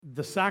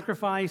The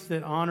sacrifice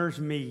that honors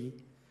me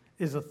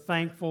is a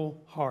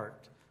thankful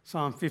heart.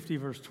 Psalm 50,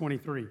 verse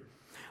 23.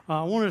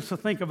 I want us to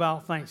think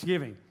about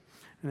Thanksgiving.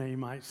 And you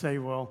might say,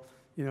 well,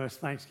 it's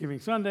Thanksgiving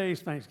Sunday,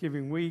 it's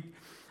Thanksgiving week.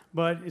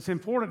 But it's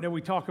important that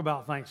we talk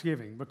about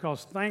Thanksgiving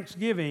because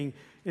Thanksgiving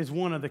is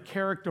one of the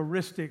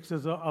characteristics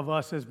of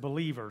us as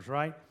believers,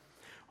 right?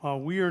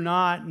 We are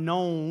not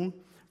known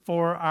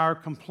for our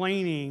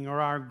complaining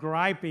or our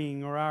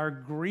griping or our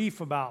grief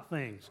about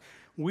things.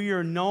 We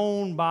are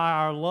known by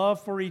our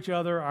love for each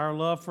other, our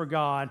love for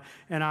God,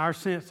 and our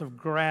sense of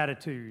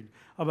gratitude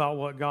about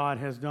what God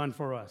has done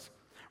for us.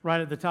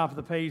 Right at the top of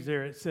the page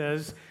there it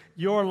says,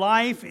 your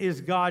life is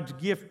God's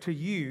gift to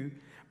you,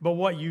 but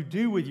what you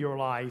do with your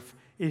life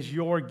is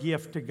your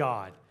gift to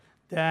God.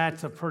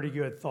 That's a pretty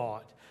good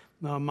thought.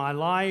 Now, my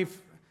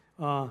life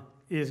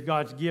is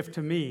God's gift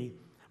to me,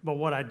 but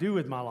what I do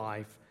with my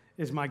life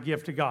is my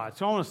gift to God.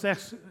 So I want to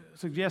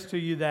suggest to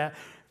you that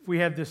if we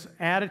have this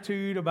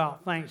attitude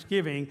about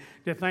Thanksgiving,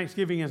 that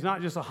Thanksgiving is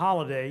not just a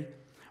holiday,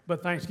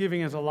 but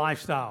Thanksgiving is a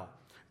lifestyle.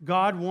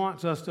 God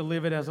wants us to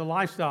live it as a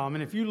lifestyle. I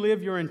mean, if you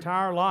live your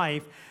entire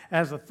life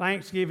as a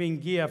Thanksgiving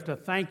gift, a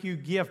thank you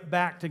gift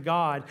back to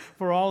God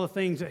for all the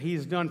things that He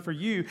has done for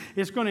you,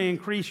 it's going to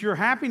increase your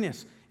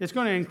happiness. It's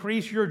going to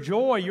increase your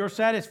joy, your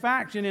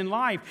satisfaction in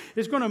life.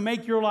 It's going to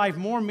make your life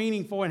more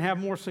meaningful and have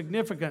more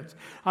significance.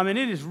 I mean,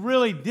 it is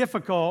really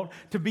difficult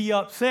to be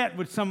upset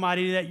with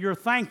somebody that you're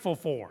thankful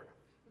for.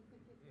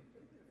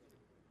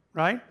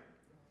 Right?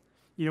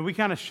 We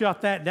kind of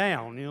shut that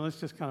down. Let's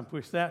just kind of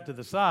push that to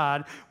the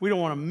side. We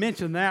don't want to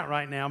mention that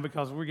right now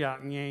because we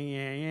got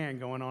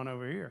going on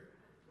over here.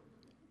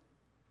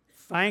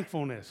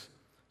 Thankfulness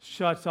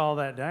shuts all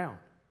that down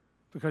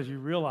because you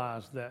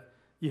realize that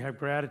you have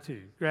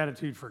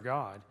gratitude for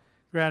God,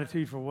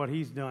 gratitude for what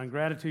He's done,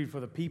 gratitude for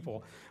the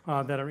people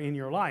that are in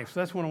your life. So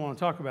that's what I want to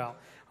talk about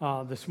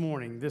this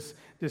morning, this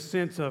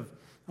sense of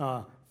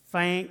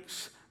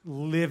thanks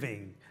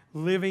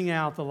living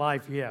out the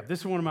life you have. This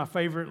is one of my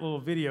favorite little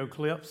video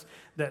clips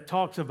that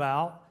talks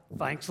about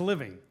thanks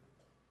living.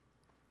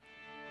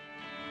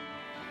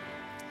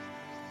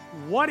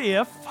 What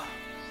if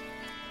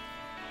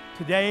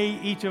today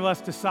each of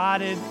us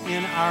decided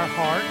in our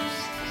hearts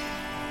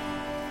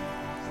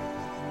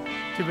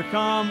to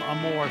become a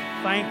more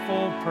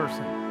thankful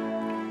person?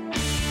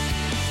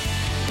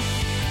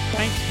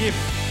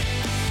 Thanksgiving.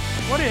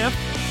 What if,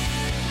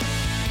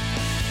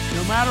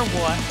 no matter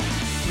what,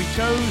 we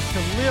chose to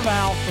live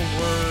out the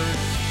word,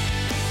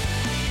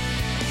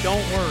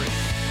 don't worry.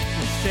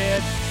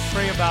 Instead,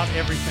 pray about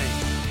everything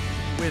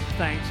with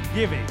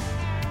thanksgiving.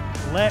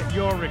 Let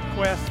your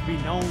requests be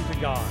known to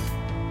God.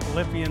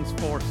 Philippians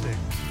 4:6.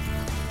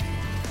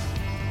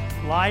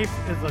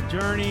 Life is a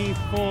journey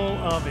full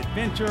of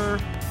adventure,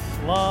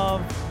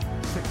 love,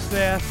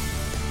 success,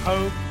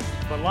 hope,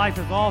 but life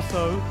is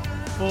also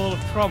full of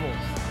troubles,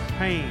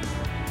 pain,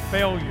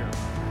 failure,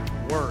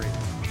 worry.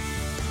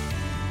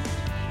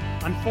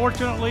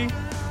 Unfortunately,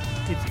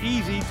 it's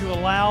easy to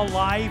allow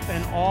life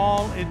and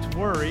all its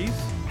worries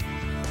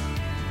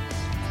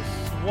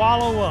to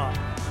swallow up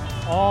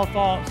all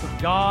thoughts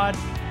of God,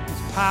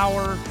 His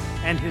power,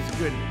 and His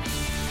goodness.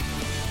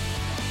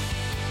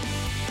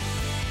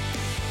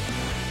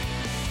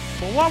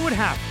 But what would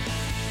happen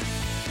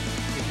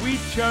if we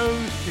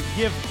chose to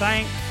give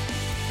thanks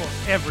for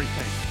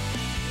everything,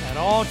 at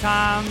all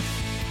times,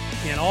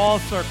 in all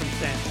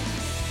circumstances?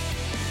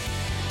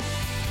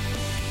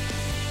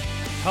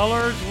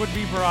 Colors would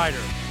be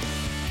brighter.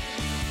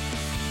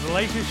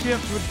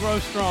 Relationships would grow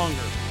stronger.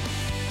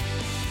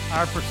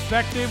 Our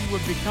perspective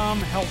would become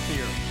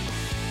healthier.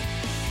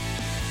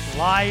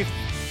 Life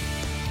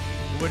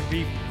would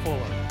be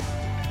fuller.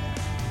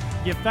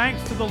 Give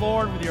thanks to the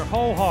Lord with your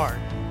whole heart.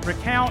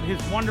 Recount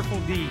His wonderful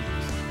deeds.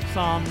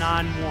 Psalm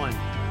 9:1.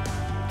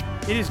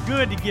 It is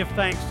good to give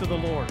thanks to the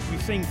Lord. We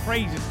sing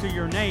praises to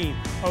your name,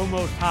 O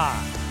Most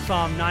High.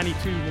 Psalm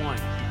 92:1.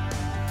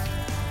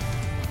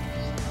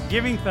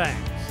 Giving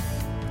thanks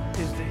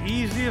is the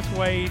easiest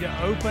way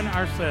to open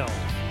ourselves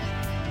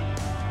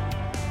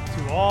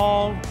to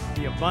all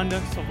the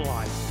abundance of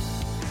life.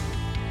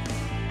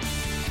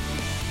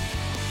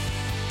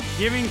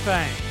 Giving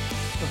thanks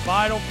is the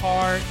vital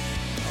part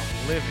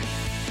of living.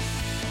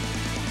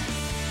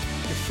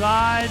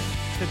 Decide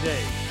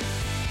today,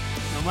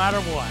 no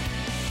matter what,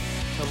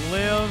 to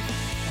live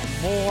a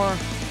more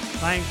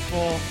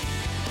thankful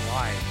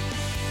life.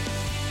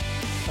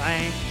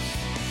 Thanksgiving.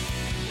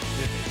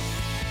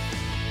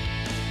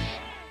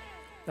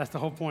 That's the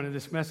whole point of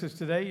this message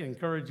today. I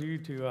encourage you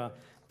to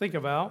think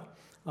about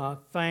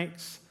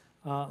thanks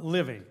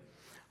living.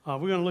 We're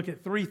going to look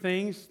at three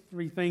things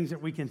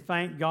that we can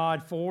thank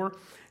God for,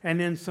 and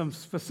then some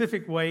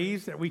specific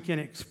ways that we can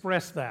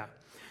express that.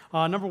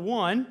 Number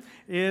one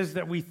is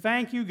that we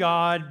thank you,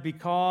 God,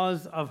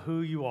 because of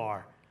who you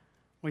are.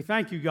 We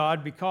thank you,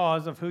 God,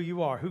 because of who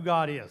you are, who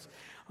God is.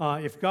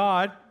 If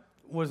God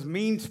was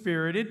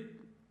mean-spirited,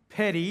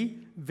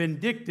 petty,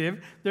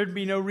 vindictive, there'd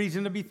be no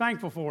reason to be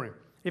thankful for Him.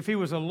 If he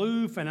was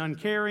aloof and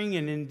uncaring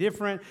and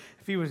indifferent,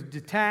 if he was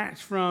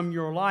detached from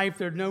your life,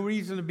 there's no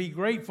reason to be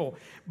grateful.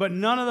 But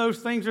none of those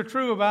things are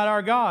true about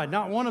our God,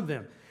 not one of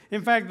them.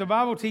 In fact, the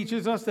Bible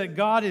teaches us that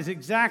God is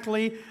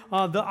exactly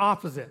the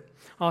opposite.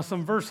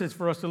 Some verses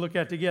for us to look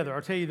at together.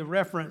 I'll tell you the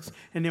reference,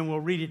 and then we'll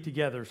read it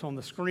together. It's on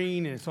the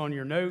screen, and it's on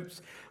your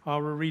notes.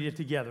 We'll read it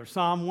together.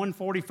 Psalm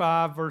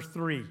 145, verse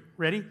 3.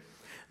 Ready?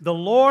 The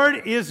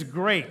Lord is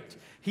great.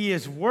 He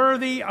is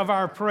worthy of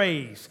our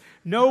praise.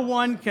 No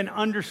one can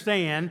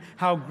understand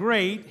how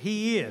great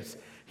He is.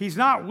 He's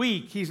not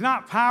weak. He's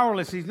not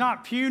powerless. He's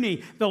not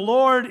puny. The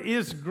Lord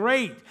is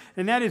great,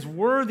 and that is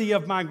worthy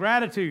of my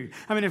gratitude.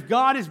 I mean, if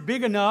God is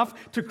big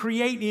enough to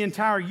create the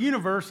entire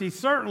universe, He's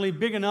certainly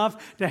big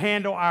enough to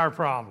handle our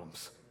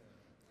problems.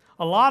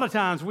 A lot of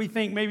times we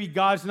think maybe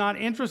God's not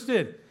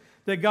interested,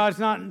 that God's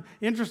not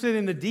interested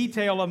in the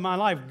detail of my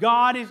life.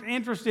 God is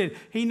interested.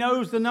 He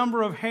knows the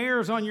number of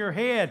hairs on your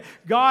head.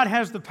 God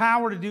has the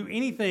power to do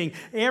anything.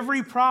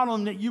 Every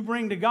problem that you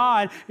bring to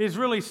God is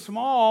really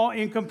small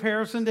in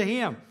comparison to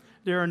Him.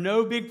 There are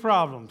no big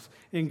problems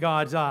in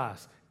God's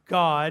eyes.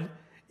 God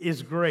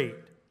is great.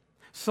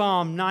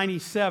 Psalm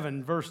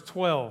 97, verse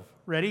 12.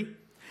 Ready?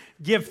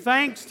 Give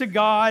thanks to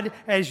God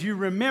as you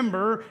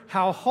remember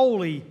how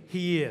holy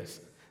He is.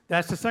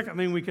 That's the second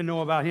thing we can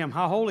know about Him,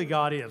 how holy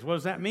God is. What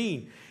does that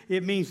mean?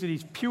 It means that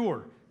He's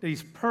pure, that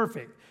He's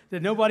perfect,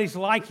 that nobody's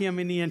like Him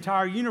in the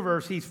entire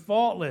universe. He's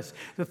faultless.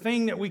 The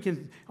thing that we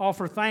can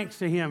offer thanks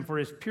to Him for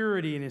His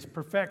purity and His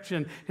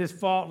perfection, His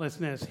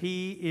faultlessness.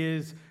 He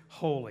is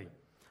holy.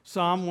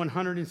 Psalm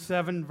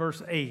 107,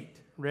 verse 8.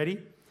 Ready?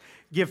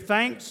 Give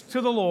thanks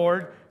to the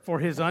Lord for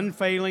His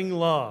unfailing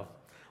love.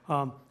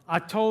 I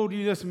told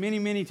you this many,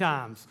 many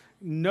times.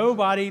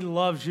 Nobody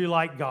loves you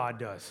like God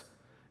does.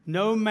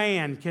 No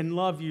man can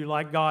love you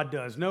like God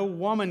does. No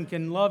woman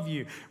can love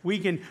you.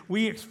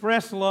 We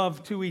express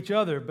love to each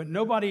other, but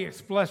nobody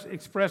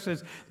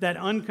expresses that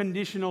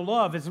unconditional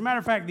love. As a matter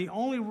of fact, the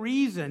only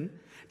reason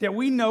that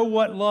we know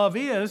what love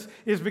is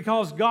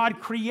because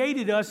God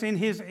created us in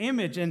His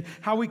image and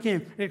how we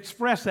can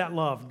express that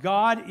love.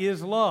 God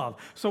is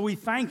love. So we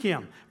thank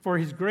Him for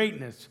His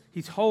greatness.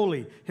 He's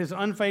holy, His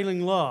unfailing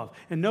love,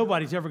 and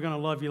nobody's ever going to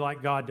love you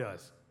like God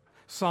does.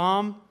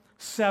 Psalm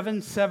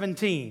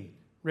 7:17.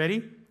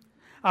 Ready?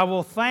 I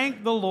will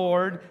thank the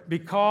Lord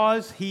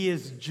because He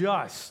is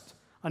just.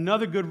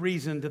 Another good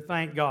reason to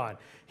thank God.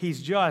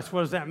 He's just.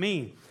 What does that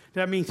mean?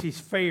 That means He's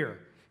fair.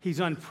 He's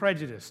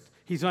unprejudiced.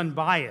 He's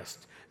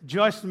unbiased.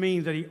 Just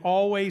means that He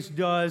always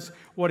does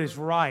what is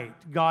right.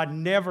 God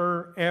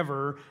never,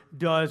 ever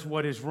does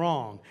what is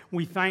wrong.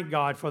 We thank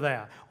God for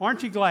that.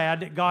 Aren't you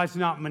glad that God's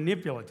not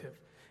manipulative?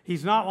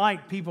 He's not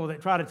like people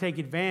that try to take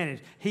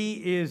advantage.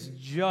 He is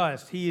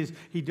just. He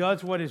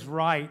does what is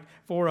right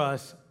for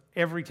us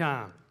every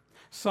time.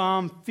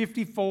 Psalm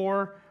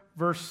 54,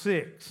 verse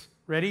 6.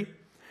 Ready?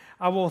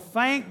 I will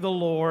thank the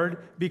Lord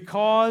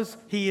because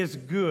He is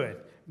good.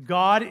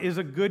 God is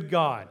a good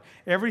God.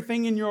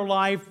 Everything in your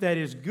life that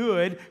is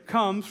good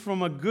comes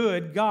from a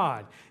good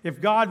God.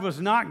 If God was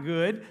not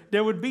good,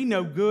 there would be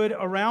no good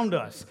around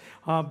us.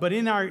 But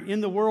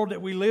in the world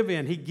that we live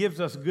in, He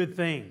gives us good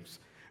things,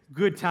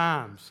 good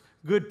times,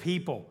 good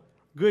people,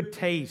 good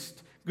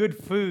taste, good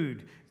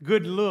food,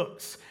 good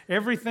looks.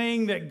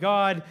 Everything that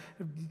God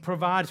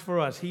provides for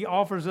us, He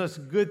offers us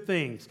good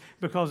things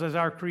because as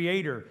our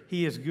Creator,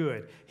 He is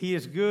good. He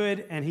is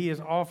good and He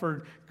has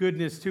offered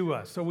goodness to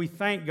us. So we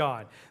thank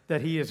God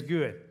that He is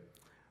good.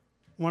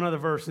 One other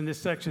verse in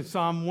this section,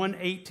 Psalm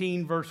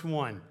 118, verse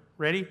 1.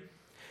 Ready?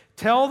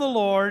 Tell the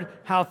Lord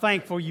how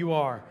thankful you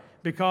are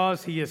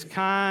because He is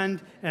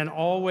kind and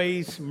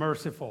always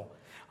merciful.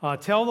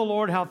 Tell the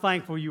Lord how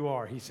thankful you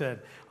are, he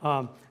said.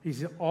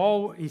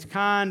 He's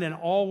kind and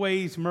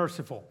always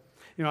merciful.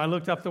 You know, I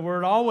looked up the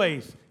word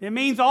always. It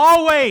means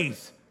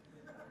always.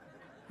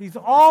 He's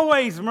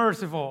always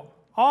merciful.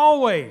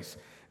 Always.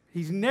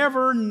 He's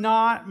never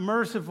not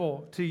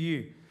merciful to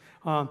you.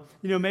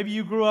 Maybe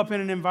you grew up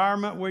in an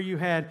environment where you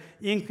had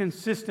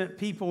inconsistent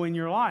people in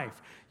your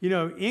life. You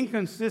know,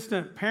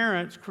 inconsistent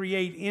parents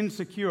create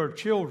insecure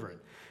children.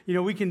 You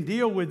know, we can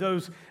deal with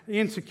those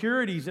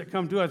insecurities that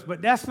come to us,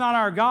 but that's not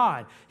our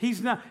God.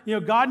 He's not,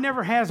 God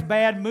never has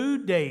bad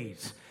mood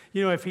days.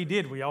 If He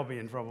did, we'd all be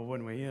in trouble,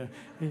 wouldn't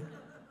we?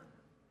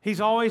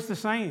 He's always the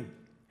same.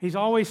 He's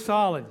always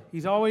solid.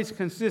 He's always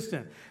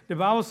consistent. The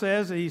Bible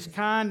says that He's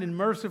kind and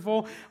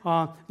merciful,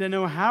 that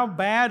no matter how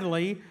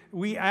badly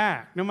we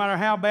act, no matter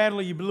how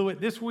badly you blew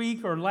it this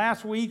week or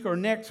last week or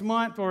next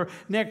month or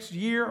next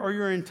year or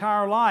your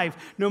entire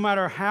life, no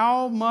matter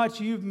how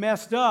much you've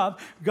messed up,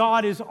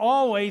 God is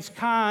always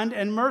kind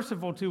and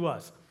merciful to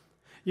us.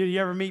 You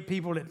ever meet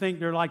people that think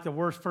they're like the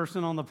worst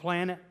person on the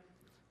planet?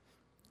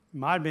 It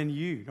might have been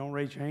you. Don't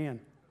raise your hand.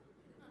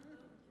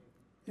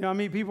 I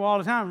meet people all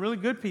the time, really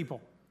good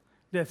people,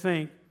 that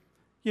think,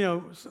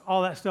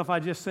 all that stuff I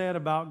just said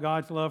about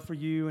God's love for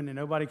you and that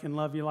nobody can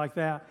love you like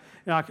that.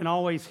 And I can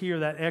always hear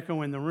that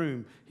echo in the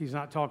room. He's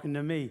not talking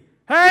to me.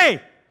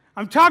 Hey,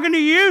 I'm talking to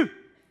you.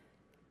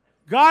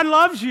 God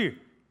loves you.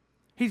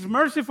 He's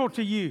merciful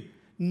to you.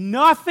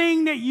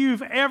 Nothing that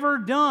you've ever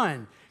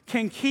done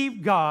can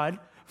keep God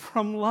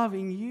from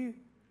loving you.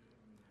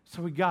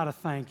 So we got to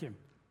thank Him.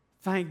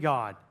 Thank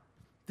God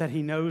that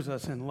He knows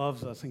us and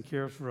loves us and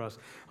cares for us.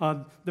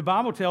 The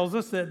Bible tells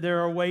us that there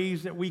are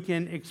ways that we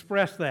can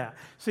express that.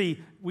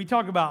 See, we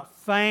talk about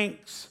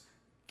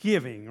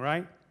thanksgiving,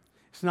 right?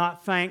 It's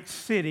not thanks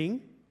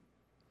sitting.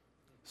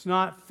 It's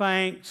not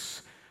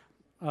thanks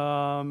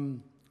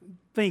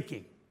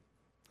thinking.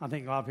 I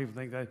think a lot of people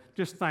think that.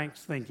 Just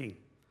thanks thinking.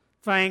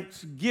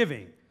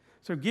 Thanksgiving.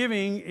 So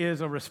giving is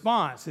a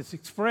response. It's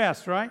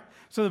expressed, right?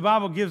 So the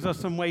Bible gives us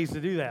some ways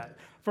to do that.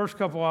 First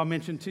couple I'll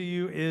mention to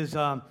you is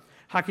how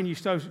can you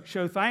show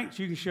thanks?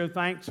 You can show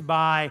thanks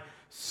by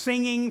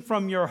singing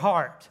from your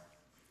heart.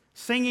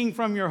 Singing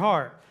from your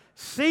heart.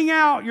 Sing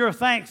out your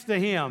thanks to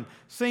Him.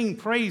 Sing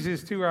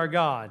praises to our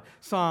God.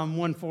 Psalm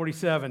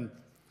 147,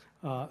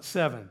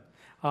 7.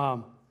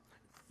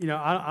 You know,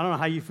 I don't know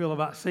how you feel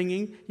about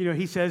singing. You know,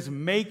 he says,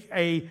 make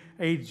a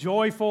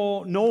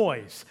joyful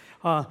noise.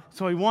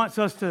 So he wants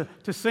us to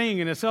sing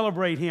and to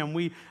celebrate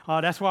him.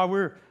 That's why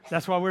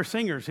we're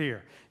singers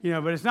here. You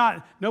know, but it's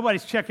not,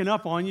 nobody's checking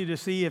up on you to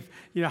see if,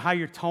 you know, how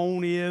your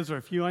tone is or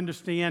if you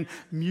understand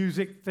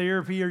music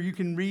therapy or you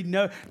can read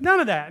notes. None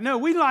of that. No,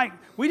 we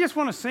just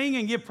want to sing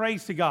and give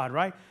praise to God,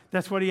 right?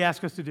 That's what he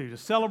asked us to do, to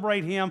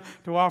celebrate him,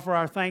 to offer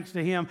our thanks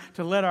to him,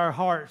 to let our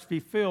hearts be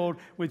filled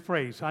with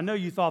praise. I know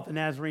you thought the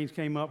Nazarenes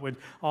came up with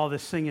all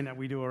this singing that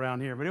we do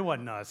around here, but it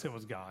wasn't us, it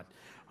was God.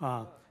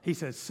 He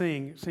said,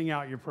 sing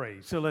out your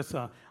praise. So let's,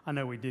 I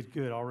know we did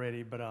good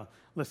already, but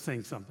let's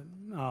sing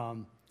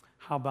something.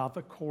 How about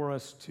the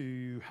chorus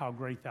to How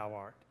Great Thou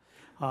Art?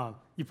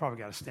 You probably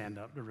got to stand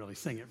up to really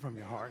sing it from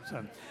your heart.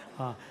 So,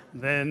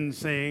 then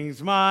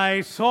sings my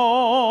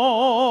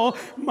soul,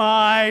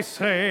 my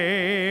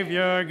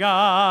Savior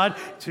God,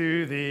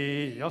 to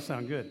thee. Y'all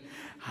sound good.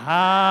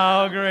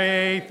 How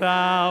great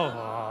thou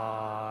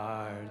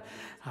art.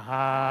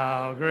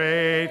 How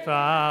great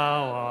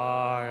thou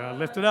art.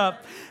 Lift it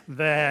up.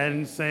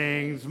 Then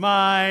sings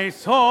my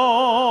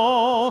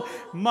soul,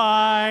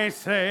 my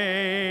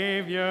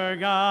Savior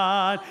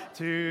God,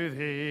 to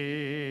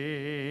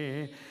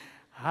thee.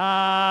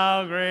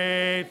 How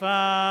great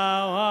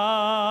thou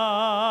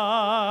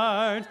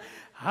art.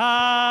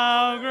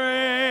 How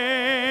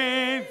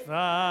great thou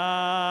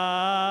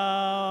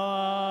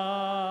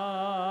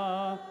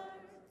art.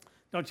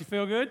 Don't you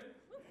feel good?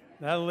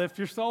 That'll lift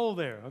your soul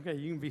there. Okay,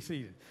 you can be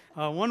seated.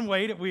 One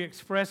way that we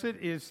express it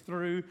is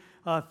through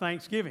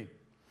thanksgiving.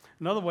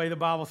 Another way the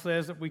Bible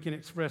says that we can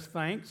express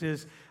thanks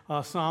is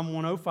Psalm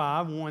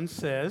 105:1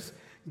 says,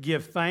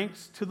 give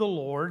thanks to the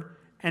Lord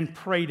and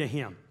pray to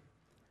Him.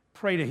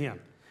 Pray to Him.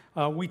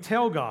 We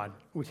tell God.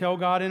 We tell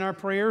God in our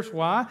prayers.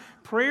 Why?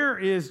 Prayer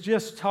is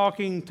just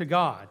talking to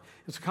God.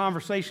 It's a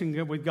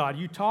conversation with God.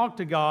 You talk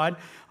to God.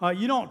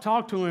 You don't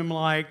talk to Him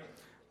like,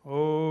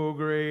 oh,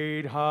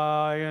 great,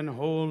 high, and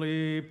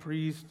holy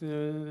priest,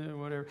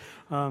 whatever.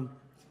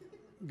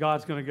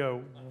 God's going to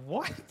go,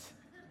 what?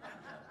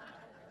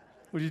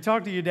 Would you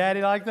talk to your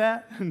daddy like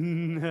that?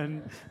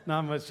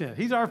 Not much chance.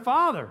 He's our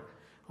Father.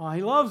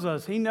 He loves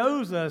us. He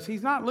knows us.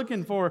 He's not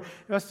looking for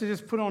us to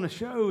just put on a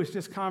show. It's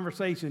just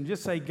conversation.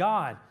 Just say,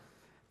 God,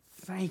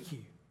 thank you.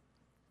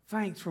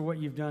 Thanks for what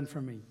you've done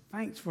for me.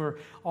 Thanks for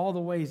all the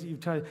ways that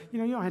you've touched. You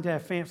know, you don't have to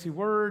have fancy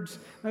words,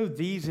 no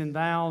these and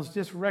thous.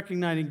 Just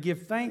recognize and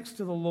give thanks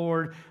to the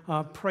Lord.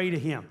 Pray to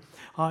Him.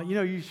 You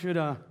know, you should,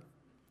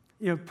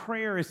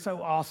 prayer is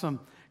so awesome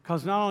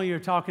because not only you're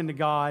talking to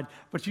God,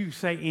 but you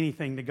say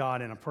anything to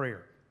God in a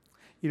prayer.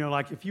 You know,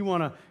 like if you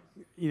want to,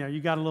 you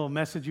got a little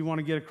message you want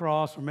to get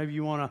across, or maybe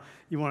you want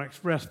to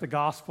express the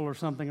gospel or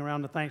something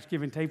around the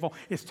Thanksgiving table,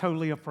 it's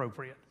totally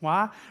appropriate.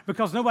 Why?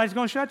 Because nobody's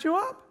going to shut you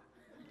up.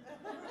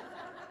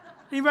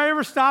 Anybody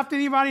ever stopped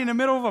anybody in the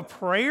middle of a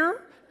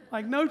prayer?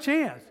 Like, no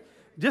chance.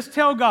 Just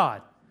tell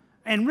God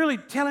and really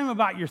tell Him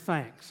about your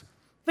thanks.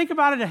 Think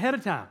about it ahead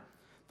of time.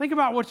 Think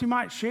about what you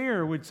might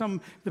share with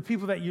the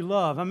people that you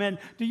love. I mean,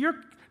 do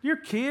your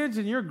kids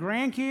and your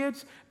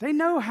grandkids, they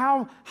know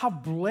how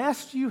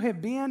blessed you have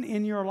been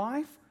in your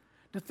life?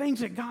 The things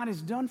that God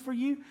has done for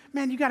you?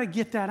 Man, you got to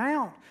get that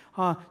out.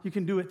 You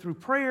can do it through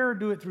prayer,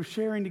 do it through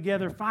sharing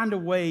together. Find a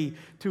way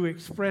to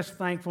express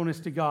thankfulness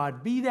to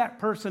God. Be that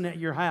person at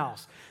your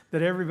house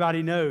that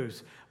everybody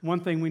knows. One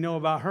thing we know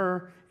about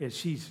her is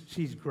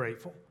she's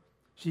grateful.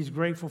 She's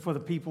grateful for the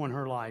people in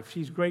her life.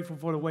 She's grateful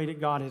for the way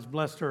that God has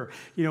blessed her.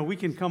 You know, we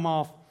can come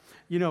off,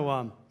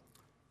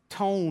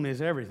 tone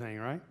is everything,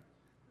 right?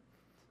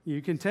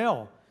 You can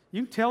tell.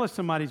 You can tell if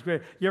somebody's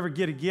great. You ever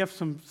get a gift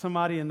from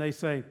somebody and they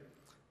say,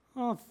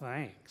 oh,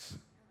 thanks.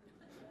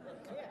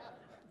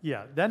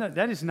 Yeah,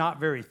 that is not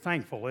very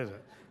thankful, is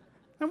it?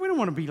 And we don't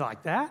want to be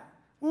like that.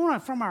 We want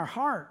to, from our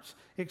hearts,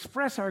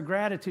 express our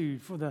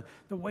gratitude for the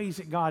ways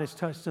that God has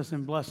touched us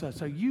and blessed us.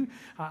 So you,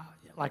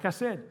 like I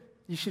said,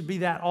 you should be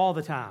that all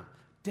the time.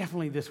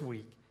 Definitely this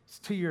week. It's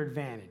to your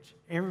advantage.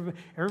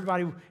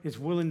 Everybody is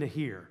willing to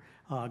hear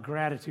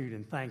gratitude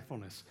and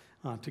thankfulness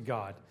to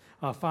God.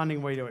 Finding a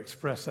way to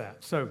express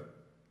that. So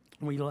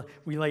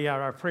we lay out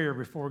our prayer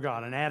before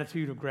God, an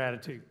attitude of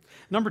gratitude.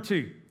 Number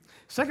two,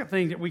 second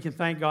thing that we can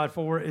thank God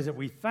for is that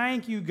we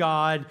thank you,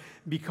 God,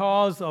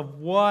 because of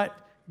what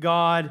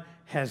God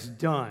has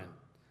done.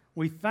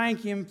 We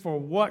thank Him for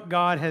what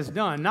God has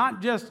done,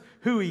 not just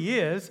who He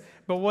is,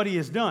 but what He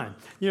has done.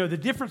 You know, the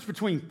difference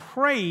between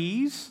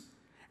praise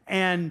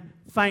and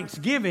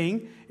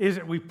thanksgiving is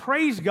that we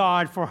praise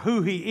God for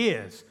who He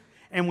is,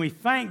 and we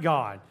thank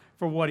God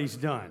for what He's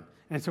done.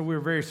 And so we're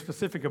very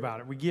specific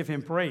about it. We give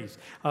Him praise.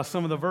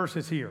 Some of the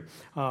verses here,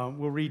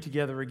 we'll read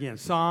together again.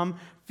 Psalm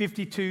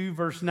 52,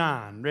 verse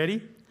 9.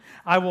 Ready?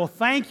 I will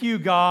thank you,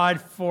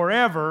 God,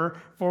 forever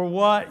for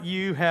what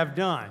you have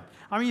done.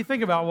 I mean, you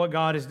think about what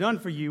God has done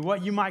for you,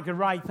 what you might could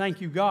write, thank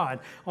you, God,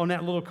 on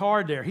that little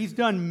card there. He's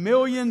done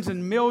millions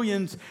and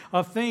millions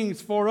of things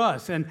for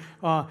us, and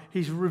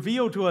He's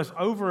revealed to us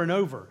over and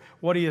over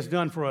what He has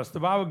done for us.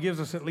 The Bible gives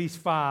us at least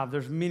 5.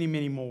 There's many,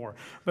 many more,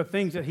 but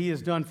things that He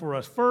has done for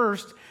us.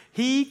 First,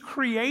 He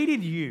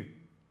created you.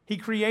 He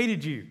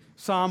created you.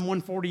 Psalm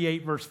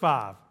 148, verse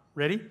 5.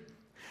 Ready?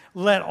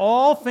 Let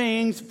all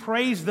things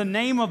praise the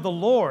name of the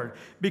Lord,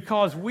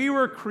 because we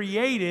were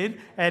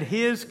created at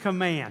His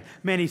command.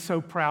 Man, He's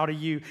so proud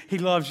of you. He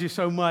loves you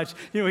so much.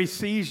 You know, He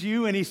sees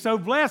you, and He's so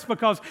blessed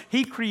because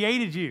He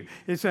created you.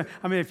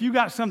 If you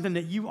got something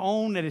that you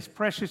own that is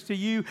precious to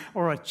you,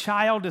 or a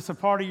child that's a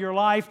part of your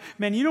life,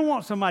 man, you don't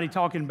want somebody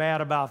talking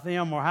bad about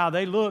them or how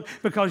they look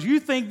because you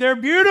think they're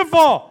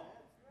beautiful.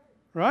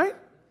 Right?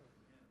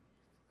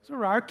 So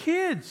are our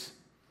kids.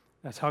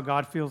 That's how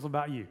God feels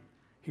about you.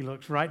 He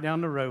looks right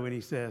down the row and He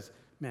says,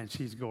 man,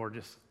 she's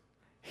gorgeous.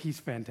 He's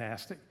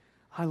fantastic.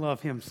 I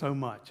love him so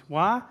much.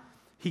 Why?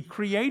 He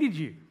created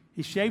you.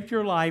 He shaped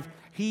your life.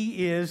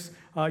 He is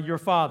your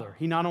Father.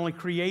 He not only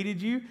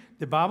created you,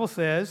 the Bible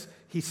says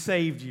He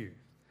saved you.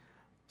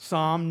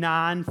 Psalm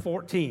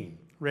 9:14.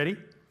 Ready?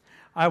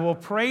 I will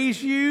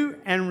praise you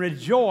and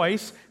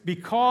rejoice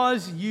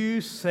because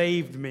you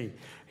saved me.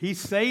 He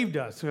saved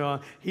us.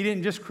 He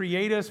didn't just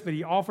create us, but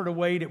He offered a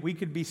way that we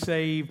could be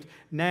saved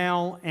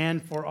now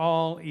and for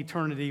all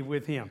eternity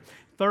with Him.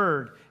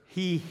 Third,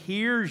 He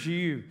hears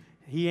you.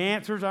 He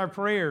answers our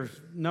prayers.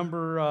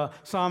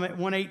 Psalm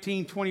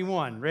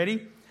 118:21.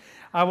 Ready?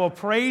 I will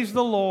praise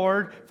the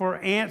Lord for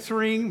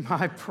answering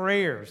my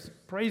prayers.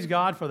 Praise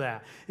God for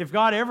that. If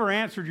God ever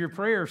answered your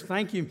prayers,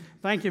 thank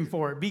Him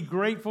for it. Be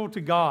grateful to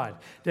God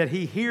that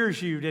He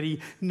hears you, that He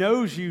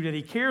knows you, that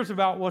He cares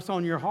about what's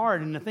on your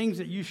heart and the things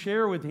that you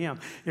share with Him.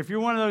 If you're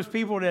one of those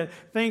people that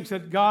thinks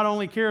that God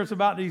only cares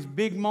about these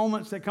big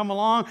moments that come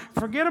along,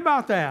 forget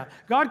about that.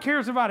 God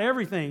cares about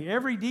everything,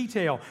 every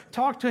detail.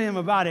 Talk to Him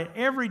about it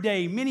every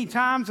day, many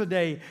times a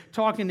day,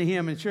 talking to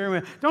Him and sharing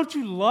with Him. Don't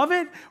you love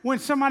it when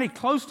somebody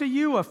close to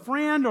you, a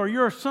friend or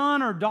your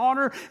son or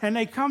daughter, and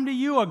they come to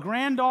you, a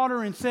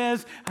granddaughter, and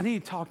says, I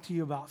need to talk to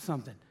you about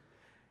something.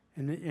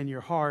 And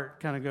your heart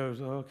kind of goes,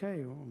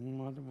 okay,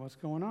 what's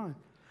going on?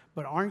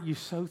 But aren't you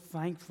so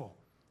thankful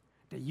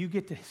that you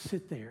get to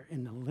sit there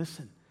and to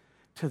listen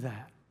to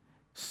that?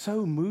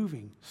 So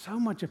moving, so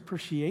much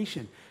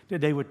appreciation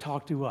that they would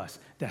talk to us.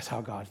 That's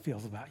how God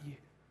feels about you.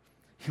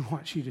 He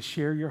wants you to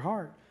share your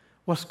heart.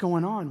 What's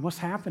going on? What's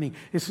happening?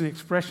 It's an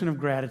expression of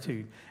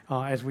gratitude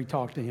as we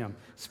talk to Him,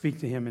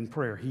 speak to Him in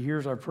prayer. He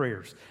hears our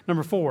prayers.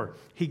 Number 4,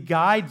 He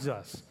guides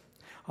us.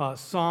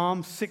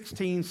 Psalm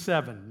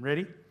 16:7.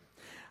 Ready?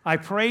 I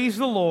praise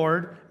the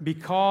Lord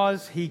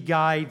because He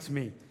guides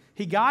me.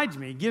 He guides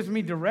me. He gives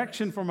me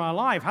direction for my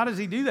life. How does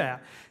He do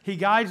that? He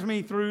guides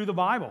me through the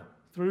Bible,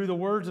 through the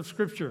words of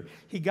Scripture.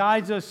 He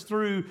guides us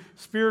through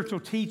spiritual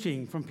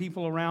teaching from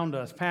people around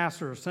us,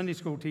 pastors, Sunday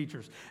school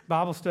teachers,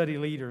 Bible study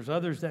leaders,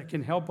 others that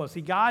can help us.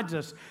 He guides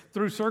us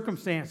through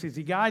circumstances.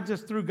 He guides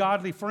us through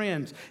godly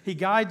friends. He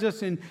guides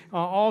us in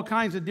all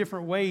kinds of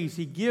different ways.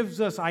 He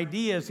gives us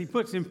ideas. He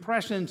puts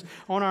impressions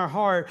on our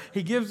heart.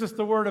 He gives us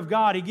the Word of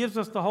God. He gives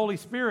us the Holy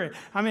Spirit.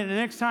 I mean, the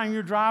next time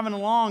you're driving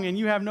along and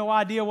you have no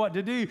idea what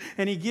to do,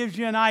 and He gives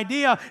you an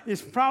idea,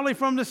 it's probably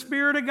from the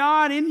Spirit of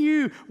God in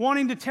you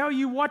wanting to tell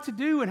you what to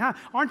do. And how,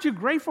 aren't you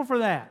grateful for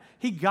that?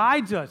 He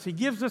guides us. He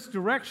gives us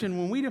direction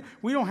when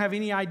we don't have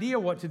any idea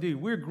what to do.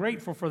 We're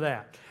grateful for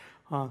that.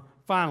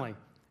 Finally,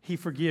 He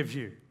forgives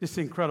you. This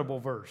incredible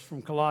verse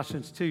from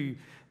Colossians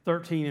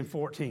 2:13 and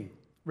 14.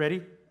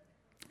 Ready?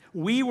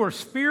 We were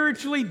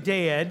spiritually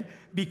dead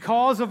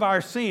because of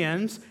our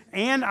sins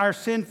and our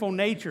sinful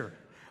nature,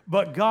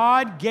 but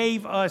God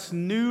gave us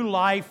new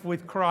life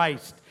with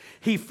Christ.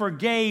 He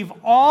forgave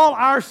all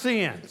our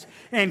sins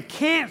and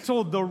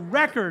canceled the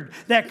record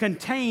that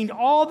contained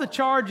all the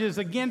charges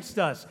against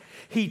us.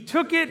 He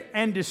took it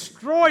and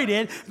destroyed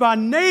it by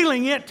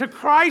nailing it to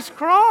Christ's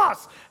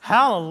cross.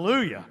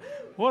 Hallelujah.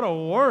 What a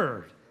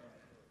word.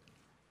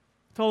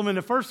 I told him in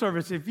the first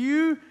service, if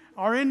you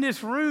are in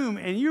this room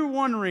and you're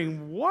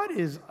wondering, what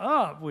is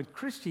up with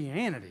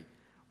Christianity?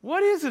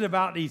 What is it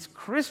about these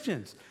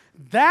Christians?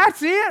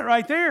 That's it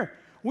right there.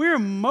 We're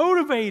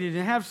motivated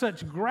and have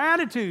such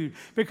gratitude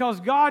because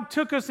God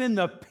took us in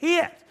the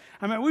pit.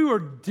 I mean, we were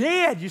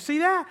dead. You see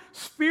that?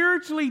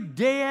 Spiritually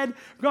dead.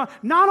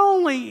 Not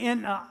only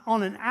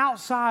on an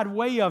outside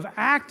way of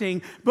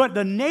acting, but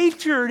the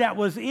nature that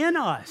was in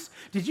us.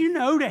 Did you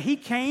know that he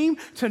came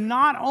to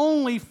not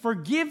only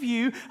forgive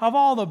you of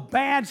all the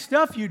bad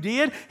stuff you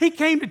did, he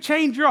came to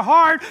change your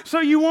heart so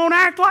you won't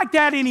act like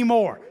that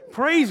anymore.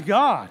 Praise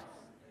God.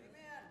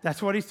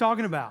 That's what he's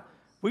talking about.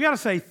 We got to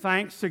say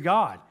thanks to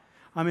God.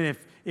 I mean,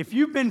 if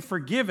you've been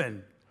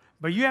forgiven,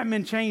 but you haven't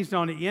been changed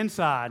on the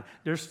inside,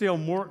 there's still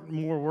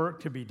more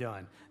work to be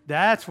done.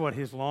 That's what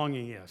his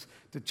longing is,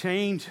 to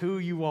change who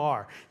you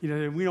are. You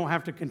know, we don't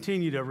have to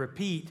continue to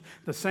repeat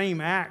the same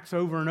acts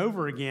over and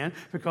over again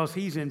because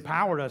he's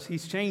empowered us.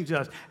 He's changed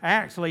us.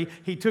 Actually,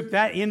 he took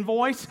that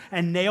invoice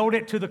and nailed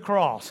it to the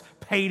cross,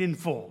 paid in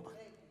full,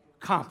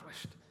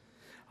 accomplished.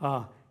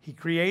 He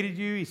created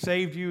you. He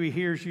saved you. He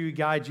hears you. He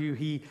guides you.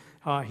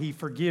 He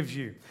forgives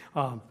you.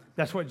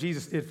 That's what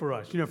Jesus did for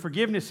us. You know,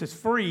 forgiveness is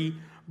free,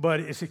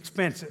 but it's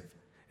expensive.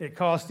 It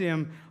cost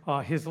him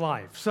his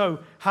life. So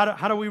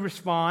how do we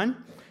respond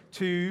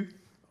to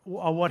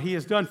what he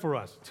has done for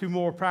us? Two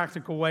more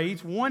practical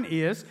ways. One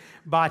is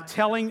by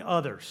telling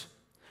others.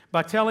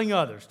 By telling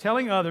others.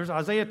 Telling others,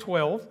 Isaiah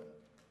 12,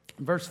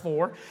 verse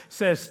 4,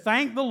 says,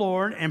 "Thank the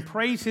Lord and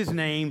praise his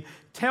name.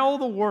 Tell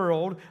the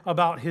world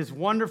about his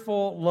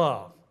wonderful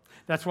love."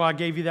 That's why I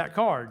gave you that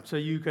card, so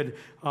you could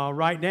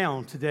write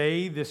down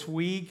today, this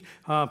week,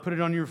 put it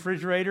on your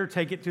refrigerator,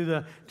 take it to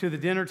the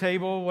dinner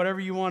table,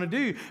 whatever you want to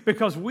do,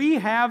 because we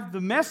have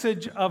the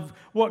message of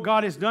what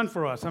God has done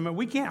for us. I mean,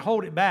 we can't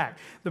hold it back.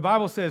 The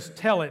Bible says,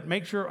 tell it,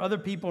 make sure other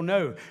people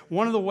know.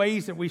 One of the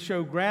ways that we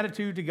show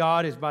gratitude to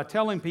God is by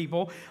telling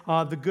people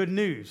the good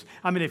news.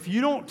 I mean, if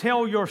you don't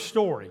tell your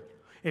story,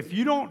 if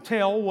you don't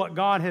tell what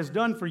God has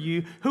done for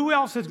you, who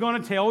else is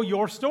going to tell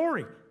your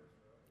story?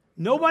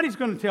 Nobody's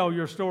going to tell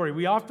your story.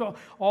 We have to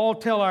all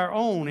tell our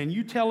own, and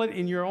you tell it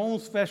in your own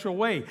special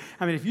way.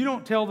 I mean, if you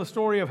don't tell the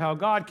story of how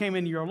God came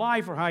into your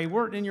life or how he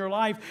worked in your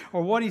life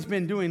or what he's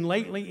been doing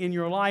lately in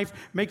your life,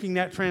 making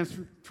that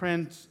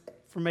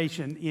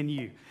transformation in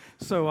you.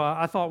 So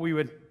I thought we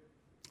would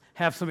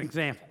have some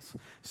examples.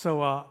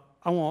 So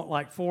I want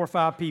like 4 or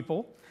 5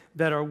 people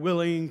that are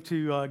willing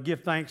to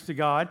give thanks to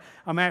God.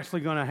 I'm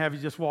actually going to have you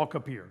just walk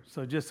up here.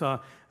 So just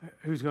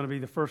who's going to be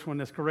the first one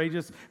that's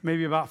courageous?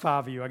 Maybe about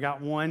 5 of you. I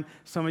got one.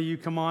 Some of you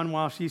come on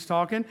while she's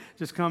talking.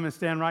 Just come and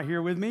stand right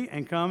here with me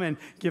and come and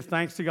give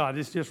thanks to God.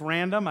 It's just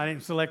random. I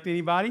didn't select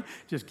anybody.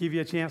 Just give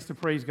you a chance to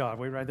praise God.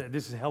 Wait right there.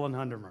 This is Helen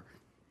Hundermer.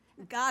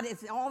 God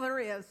is all there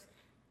is.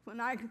 When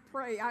I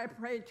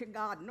pray to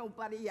God,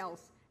 nobody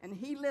else. And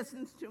he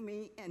listens to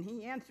me and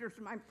he answers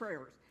my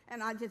prayers.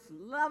 And I just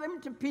love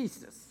him to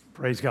pieces.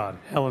 Praise God.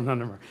 Helen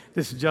Hundermer.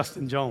 This is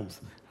Justin Jones.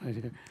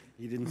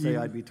 You didn't say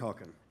I'd be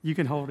talking. You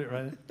can hold it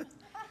right there.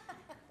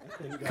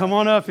 Come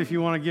on up if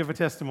you want to give a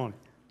testimony.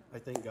 I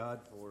thank God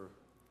for...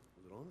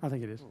 Is it on? I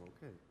think it is. Oh,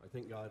 okay. I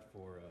thank God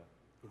for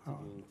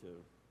continuing to...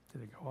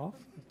 Did it go off?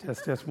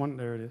 Test 1.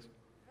 There it is.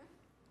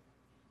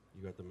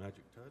 You got the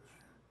magic touch?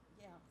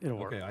 Yeah. It'll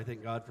work. Okay, I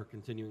thank God for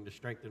continuing to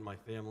strengthen my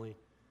family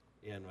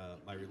and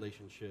my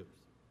relationships.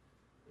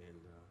 And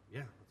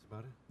yeah, that's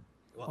about it.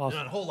 Well, Awesome.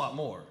 Not a whole lot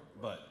more,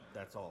 but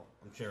that's all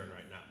I'm sharing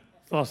right now.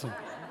 Awesome.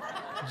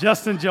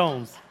 Justin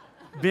Jones.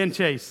 Ben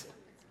Chase.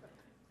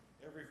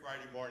 Every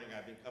Friday morning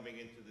I've been coming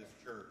into this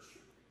church,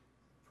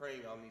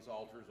 praying on these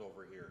altars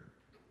over here.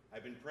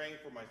 I've been praying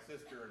for my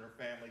sister and her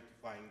family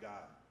to find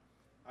God.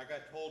 I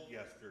got told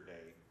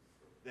yesterday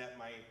that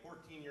my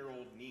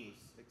 14-year-old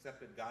niece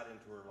accepted God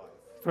into her life.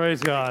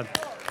 Praise God.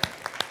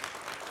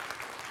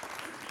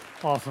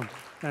 Awesome.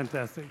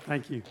 Fantastic.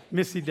 Thank you.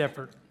 Missy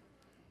Deppert.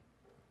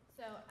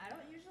 So I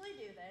don't usually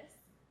do this,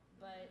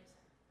 but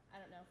I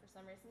don't know, for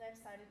some reason I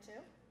decided to.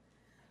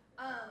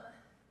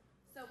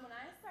 So when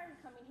I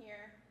started coming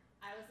here,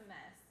 I was a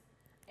mess.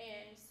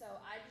 And so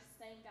I just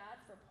thank God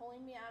for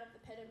pulling me out of the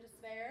pit of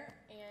despair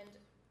and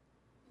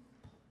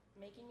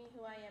making me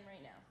who I am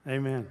right now.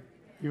 Amen.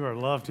 You are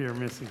loved here,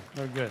 Missy.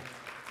 Very good.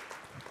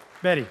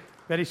 Betty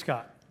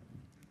Scott.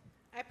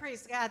 I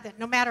praise God that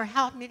no matter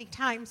how many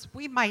times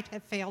we might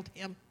have failed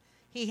him,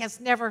 he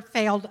has never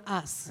failed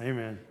us.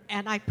 Amen.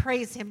 And I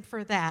praise him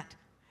for that.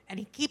 And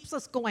he keeps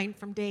us going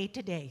from day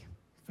to day.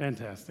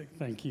 Fantastic.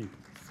 Thank you.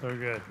 So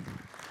good.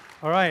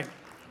 All right.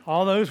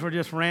 All those were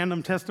just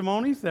random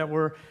testimonies that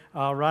were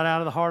right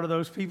out of the heart of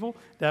those people.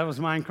 That was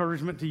my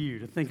encouragement to you,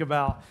 to think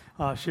about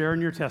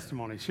sharing your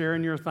testimony,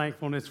 sharing your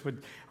thankfulness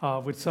with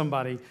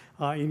somebody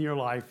in your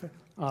life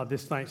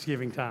this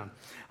Thanksgiving time.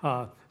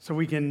 So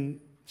we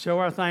can show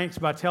our thanks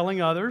by telling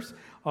others.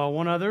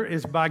 One other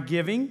is by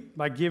giving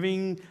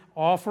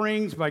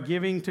offerings, by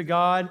giving to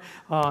God.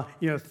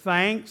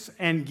 Thanks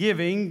and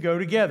giving go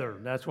together.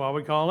 That's why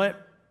we call it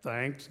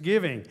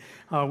Thanksgiving.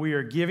 We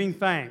are giving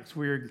thanks.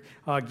 We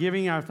are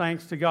giving our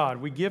thanks to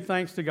God. We give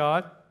thanks to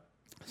God.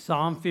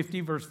 Psalm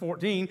 50, verse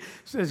 14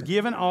 says,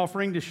 give an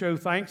offering to show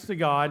thanks to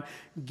God.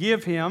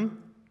 Give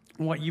him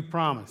what you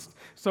promised.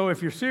 So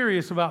if you're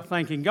serious about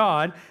thanking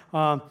God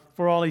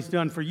for all he's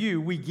done for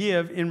you, we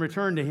give in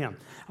return to him.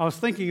 I was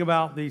thinking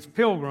about these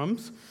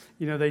pilgrims.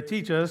 they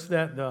teach us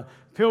that the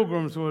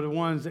Pilgrims were the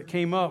ones that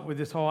came up with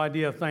this whole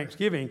idea of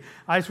Thanksgiving.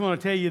 I just want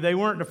to tell you, they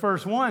weren't the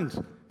first ones.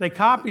 They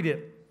copied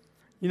it.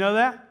 You know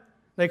that?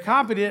 They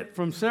copied it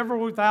from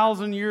several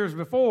thousand years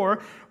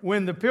before.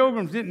 When the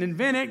Pilgrims didn't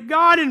invent it,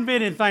 God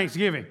invented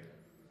Thanksgiving.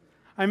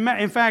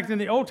 In fact, in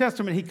the Old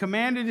Testament, he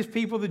commanded his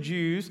people, the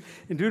Jews,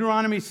 in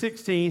Deuteronomy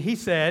 16, he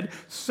said,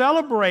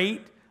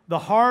 celebrate the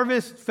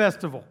harvest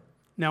festival.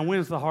 Now,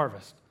 when's the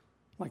harvest?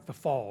 Like the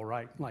fall,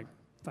 right? Like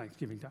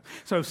Thanksgiving time.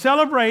 So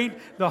celebrate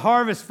the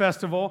harvest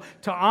festival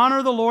to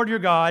honor the Lord your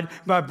God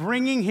by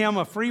bringing him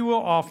a freewill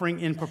offering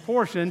in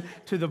proportion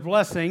to the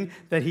blessing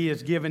that he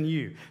has given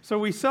you. So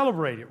we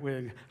celebrate it.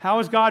 How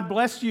has God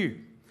blessed you?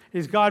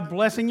 Is God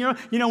blessing you?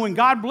 You know, when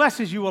God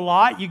blesses you a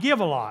lot, you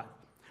give a lot.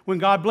 When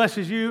God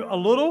blesses you a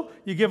little,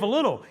 you give a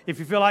little. If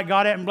you feel like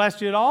God hasn't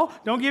blessed you at all,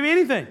 don't give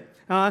anything.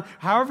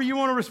 However you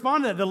want to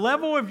respond to that. The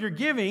level of your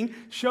giving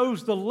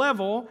shows the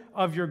level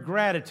of your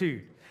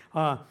gratitude.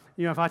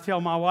 If I tell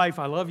my wife,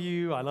 I love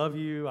you, I love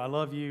you, I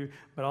love you,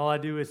 but all I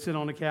do is sit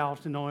on the couch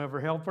and don't ever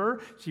help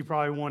her, she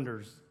probably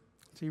wonders,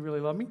 does he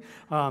really love me?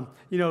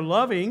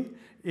 Loving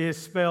is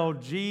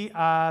spelled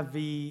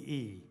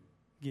G-I-V-E,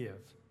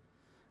 give.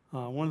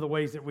 One of the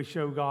ways that we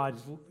show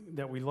God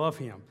that we love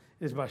him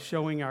is by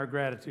showing our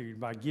gratitude,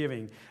 by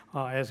giving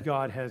as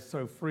God has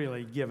so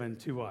freely given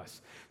to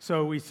us.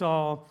 So we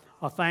saw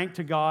a thank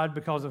to God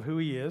because of who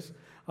he is,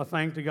 a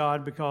thank to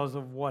God because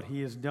of what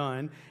he has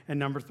done, and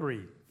number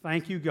 3,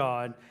 thank you,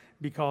 God,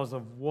 because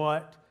of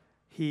what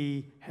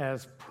he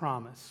has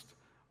promised,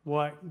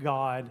 what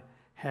God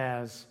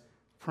has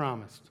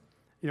promised.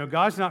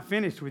 God's not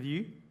finished with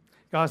you.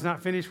 God's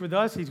not finished with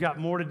us. He's got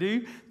more to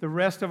do. The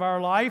rest of our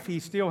life, he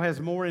still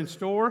has more in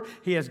store.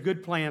 He has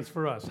good plans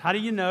for us. How do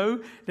you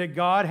know that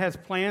God has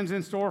plans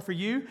in store for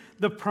you?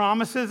 The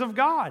promises of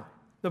God.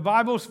 The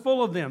Bible's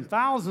full of them,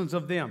 thousands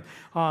of them.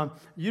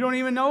 You don't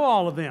even know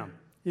all of them.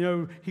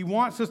 He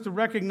wants us to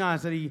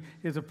recognize that he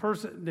is a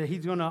person, that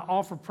he's going to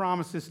offer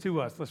promises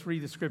to us. Let's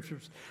read the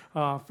scriptures.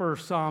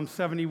 First, Psalm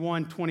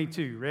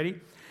 71:22. Ready?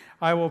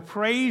 I will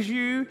praise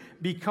you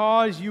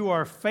because you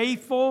are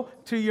faithful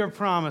to your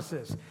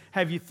promises.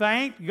 Have you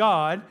thanked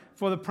God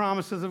for the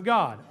promises of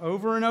God?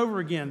 Over and over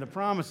again, the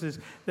promises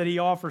that he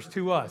offers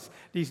to us.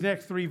 These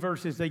next 3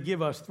 verses, they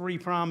give us 3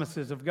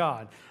 promises of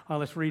God.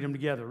 Let's read them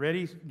together.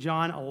 Ready?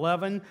 John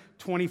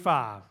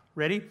 11:25.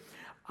 Ready?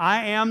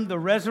 I am the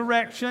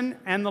resurrection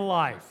and the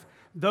life.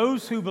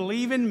 Those who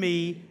believe in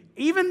me,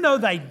 even though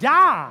they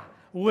die,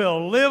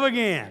 will live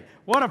again.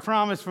 What a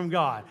promise from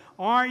God.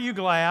 Aren't you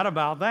glad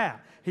about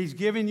that? He's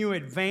given you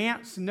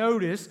advance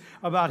notice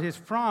about his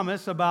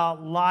promise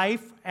about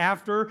life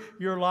after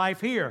your life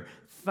here.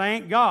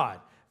 Thank God.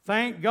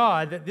 Thank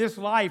God that this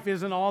life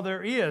isn't all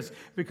there is,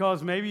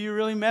 because maybe you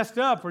really messed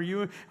up, or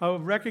you are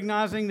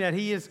recognizing that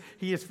he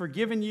has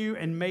forgiven you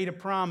and made a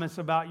promise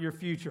about your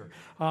future.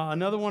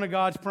 Another one of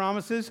God's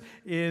promises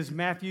is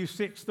Matthew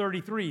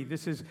 6:33.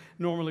 This is,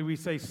 normally we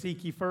say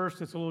seek ye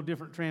first. It's a little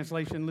different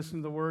translation. Listen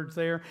to the words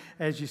there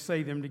as you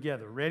say them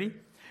together. Ready?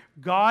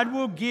 God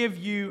will give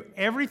you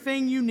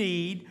everything you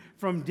need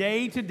from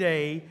day to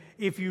day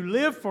if you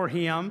live for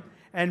him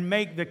and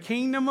make the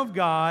kingdom of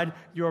God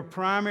your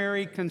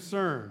primary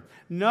concern.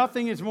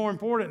 Nothing is more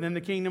important than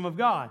the kingdom of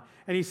God.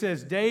 And he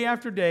says, day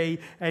after day,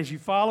 as you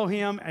follow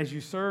him, as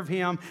you serve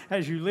him,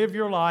 as you live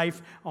your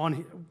life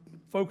on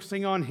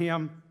focusing on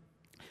him,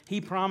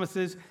 he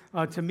promises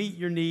to meet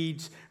your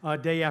needs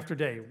day after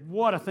day.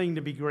 What a thing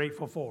to be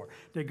grateful for,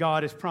 that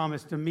God has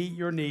promised to meet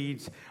your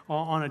needs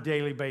on a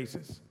daily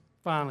basis.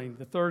 Finally,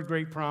 the third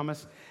great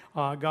promise,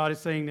 God is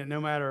saying that no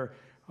matter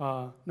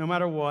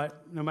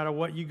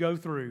what you go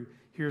through,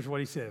 here's what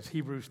he says,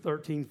 Hebrews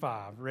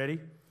 13:5. Ready?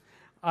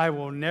 I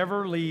will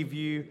never leave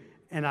you,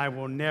 and I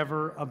will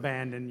never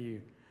abandon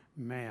you.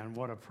 Man,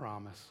 what a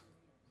promise.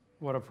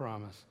 What a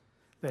promise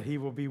that he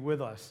will be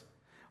with us.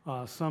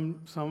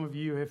 Some of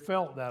you have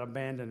felt that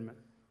abandonment.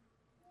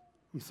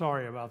 I'm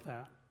sorry about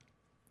that.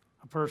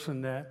 A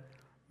person that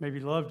maybe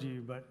loved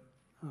you but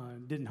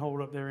didn't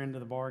hold up their end of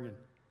the bargain.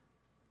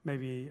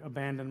 Maybe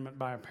abandonment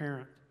by a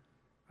parent,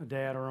 a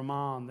dad or a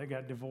mom that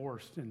got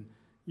divorced and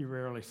you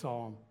rarely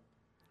saw them.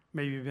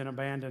 Maybe you've been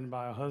abandoned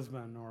by a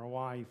husband or a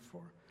wife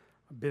or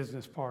a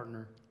business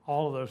partner.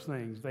 All of those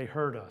things, they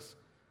hurt us.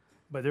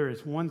 But there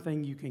is one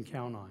thing you can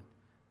count on.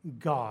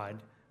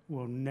 God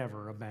will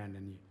never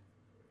abandon you.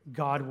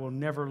 God will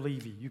never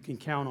leave you. You can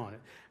count on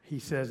it. He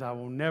says, I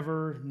will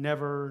never,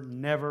 never,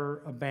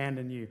 never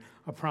abandon you.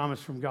 A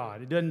promise from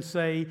God. It doesn't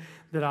say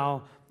that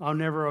I'll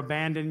never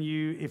abandon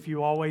you if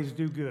you always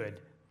do good.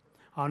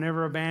 I'll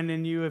never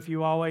abandon you if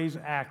you always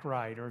act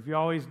right, or if you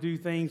always do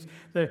things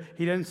that...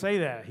 He doesn't say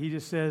that. He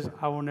just says,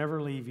 I will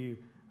never leave you.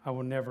 I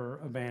will never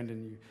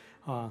abandon you.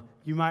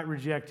 You might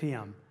reject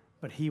him,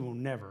 but he will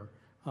never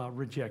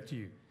reject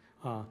you.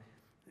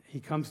 He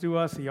comes to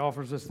us. He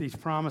offers us these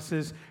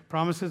promises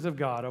of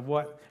God, of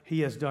what he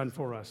has done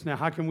for us. Now,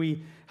 how can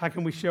we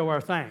show our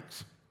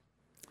thanks?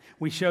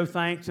 We show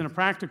thanks in a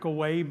practical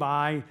way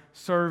by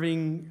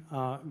serving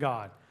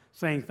God,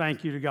 saying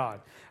thank you to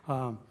God.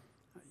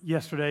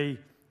 Yesterday,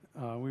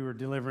 we were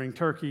delivering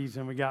turkeys,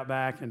 and we got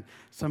back, and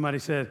somebody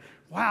said,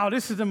 "Wow,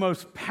 this is the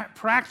most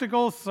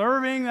practical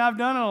serving I've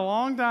done in a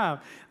long time."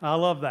 I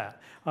love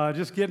that.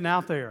 Just getting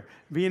out there,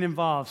 being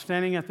involved,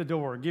 standing at the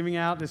door, giving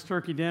out this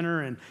turkey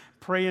dinner, and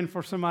praying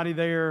for somebody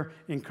there,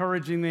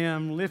 encouraging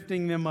them,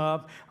 lifting them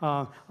up.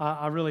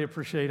 I really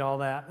appreciate all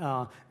that,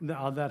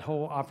 that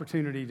whole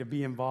opportunity to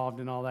be involved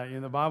in all that. You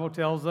know, the Bible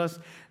tells us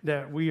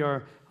that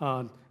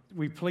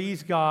we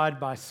please God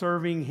by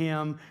serving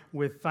Him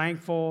with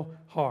thankful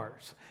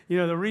hearts. You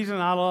know, the reason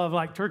I love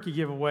like turkey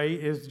giveaway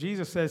is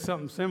Jesus says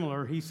something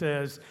similar. He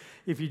says,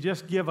 if you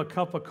just give a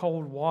cup of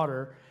cold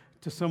water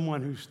to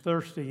someone who's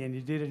thirsty and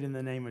you did it in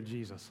the name of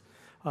Jesus.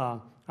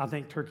 I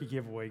think turkey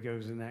giveaway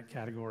goes in that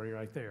category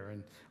right there,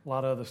 and a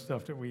lot of other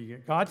stuff that we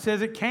get. God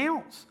says it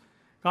counts.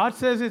 God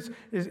says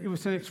it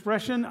was an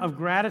expression of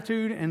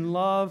gratitude and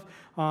love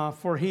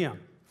for Him.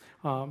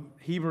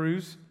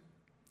 Hebrews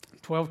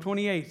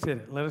 12:28 said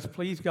it. Let us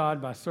please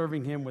God by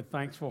serving Him with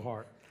thankful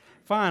heart.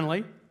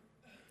 Finally,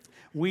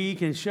 we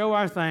can show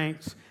our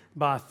thanks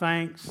by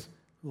thanks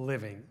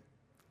living.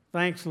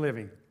 Thanks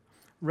living.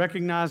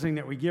 Recognizing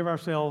that we give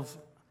ourselves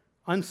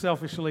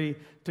unselfishly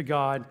to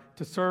God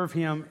to serve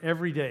Him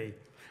every day.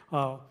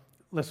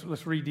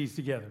 Let's read these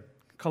together.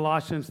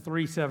 Colossians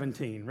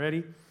 3:17.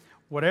 Ready?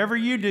 Whatever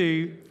you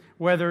do,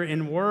 whether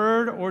in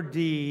word or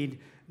deed,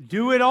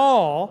 do it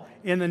all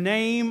in the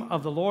name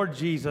of the Lord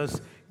Jesus,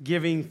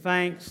 giving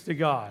thanks to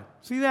God.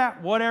 See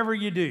that? Whatever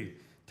you do.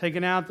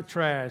 Taking out the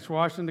trash,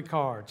 washing the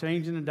car,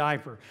 changing a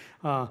diaper,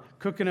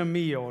 cooking a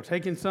meal,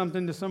 taking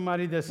something to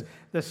somebody that's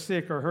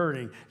sick or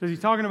hurting. Is he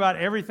talking about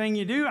everything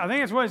you do? I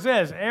think that's what it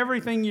says.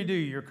 Everything you do,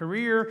 your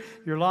career,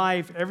 your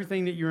life,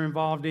 everything that you're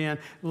involved in,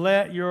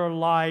 let your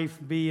life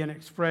be an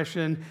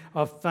expression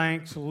of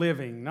thanks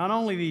living. Not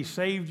only that He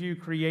saved you,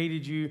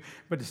 created you,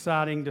 but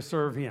deciding to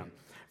serve Him.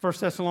 1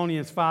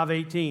 Thessalonians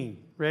 5:18.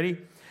 Ready?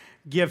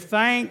 Give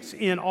thanks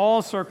in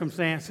all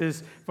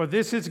circumstances, for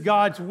this is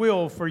God's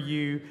will for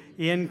you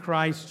in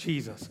Christ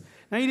Jesus.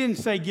 Now, He didn't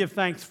say give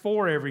thanks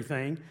for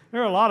everything. There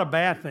are a lot of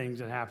bad things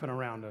that happen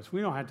around us.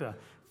 We don't have to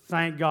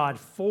thank God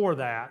for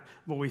that,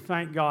 but we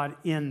thank God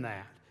in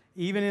that.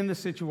 Even in the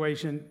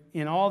situation,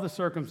 in all the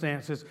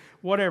circumstances,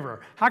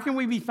 whatever. How can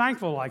we be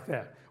thankful like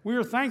that? We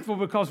are thankful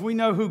because we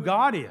know who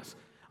God is.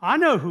 I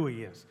know who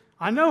He is.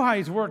 I know how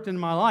He's worked in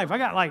my life. I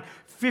got like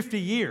 50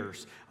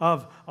 years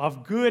of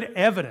good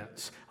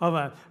evidence.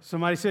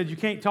 Somebody said, you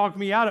can't talk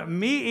me out of it.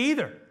 Me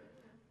either.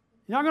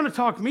 You're not going to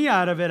talk me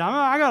out of it.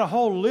 I got a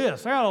whole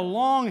list. I got a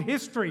long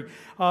history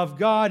of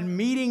God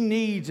meeting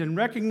needs and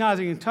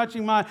recognizing and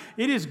touching my...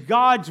 It is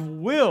God's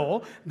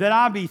will that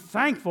I be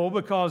thankful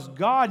because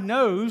God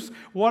knows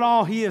what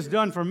all He has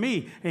done for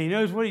me. And He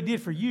knows what He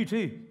did for you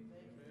too.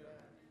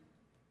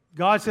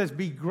 God says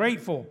be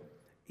grateful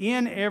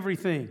in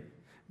everything,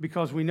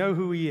 because we know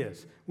who He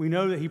is. We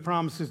know that He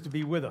promises to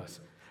be with us.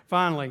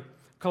 Finally,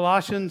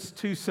 Colossians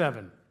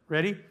 2:7.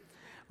 Ready?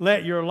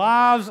 Let your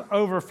lives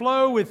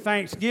overflow with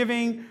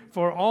thanksgiving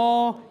for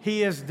all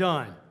He has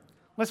done.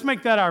 Let's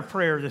make that our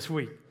prayer this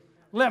week.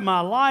 Let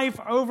my life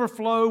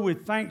overflow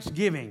with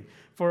thanksgiving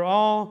for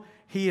all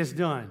He has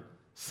done.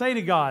 Say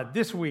to God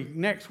this week,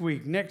 next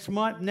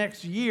month,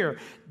 next year,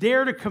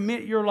 dare to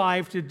commit your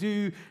life to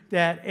do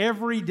that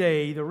every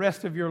day, the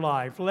rest of your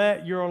life.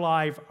 Let your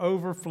life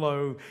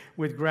overflow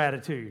with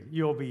gratitude.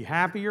 You'll be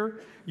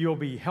happier, you'll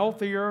be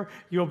healthier,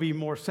 you'll be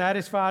more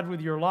satisfied with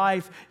your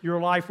life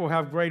will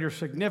have greater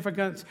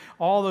significance.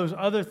 All those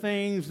other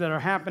things that are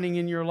happening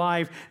in your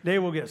life, they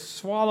will get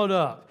swallowed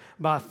up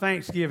by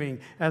Thanksgiving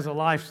as a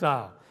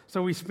lifestyle.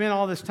 So we spent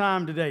all this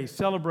time today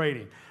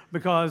celebrating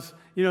because,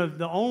 you know,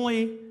 the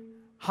only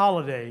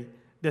holiday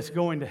that's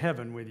going to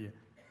heaven with you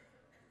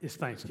is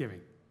Thanksgiving.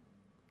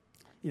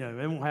 You know,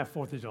 they won't have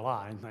 4th of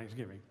July in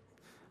Thanksgiving.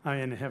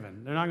 In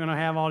heaven. They're not going to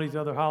have all these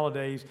other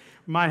holidays.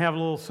 Might have a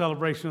little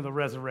celebration of the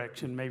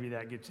resurrection. Maybe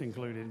that gets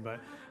included.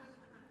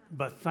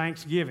 But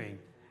Thanksgiving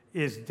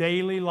is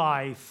daily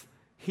life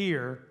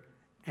here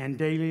and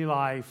daily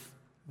life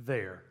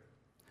there.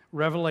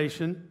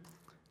 Revelation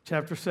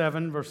chapter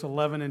 7, verse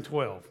 11 and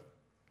 12.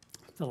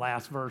 The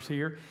last verse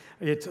here.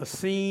 It's a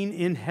scene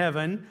in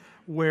heaven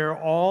where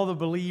all the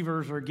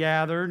believers are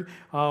gathered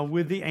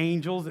with the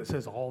angels. It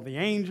says all the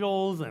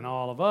angels and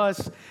all of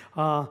us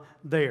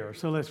there.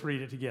 So let's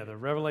read it together.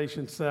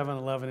 Revelation 7,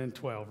 11, and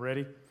 12.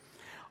 Ready?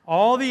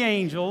 All the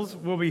angels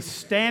will be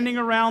standing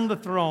around the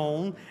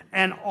throne,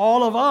 and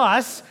all of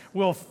us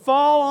will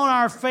fall on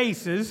our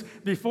faces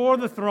before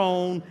the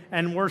throne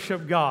and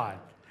worship God.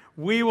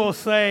 We will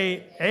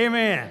say,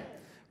 Amen.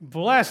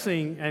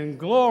 Blessing and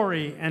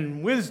glory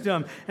and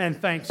wisdom and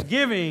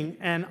thanksgiving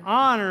and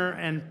honor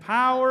and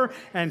power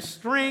and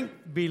strength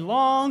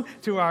belong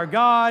to our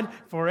God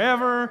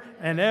forever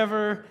and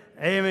ever.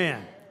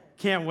 Amen.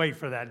 Can't wait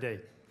for that day.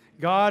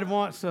 God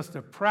wants us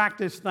to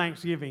practice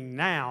Thanksgiving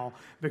now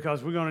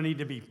because we're going to need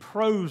to be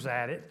pros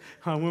at it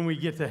when we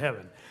get to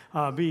heaven,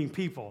 being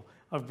people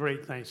of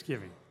great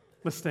thanksgiving.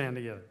 Let's stand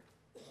together.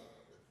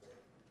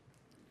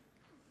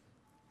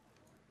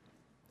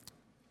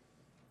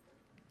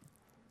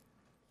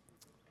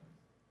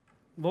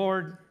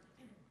 Lord,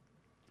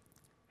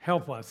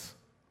 help us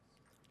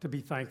to be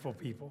thankful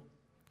people.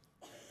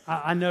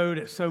 I know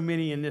that so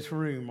many in this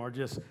room are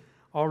just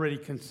already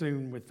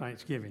consumed with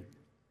Thanksgiving.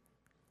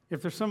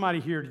 If there's somebody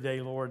here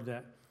today, Lord,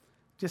 that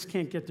just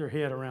can't get their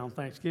head around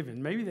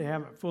Thanksgiving, maybe they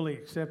haven't fully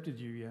accepted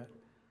you yet,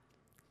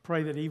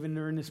 pray that even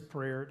during this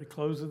prayer at the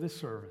close of this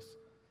service,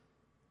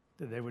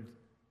 that they would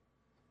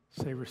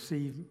say,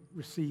 receive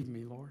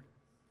me, Lord.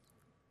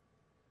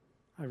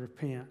 I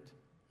repent.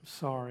 I'm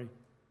sorry.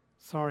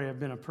 Sorry I've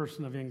been a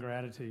person of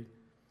ingratitude,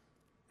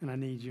 and I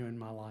need you in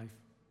my life.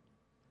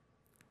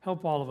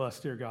 Help all of us,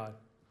 dear God,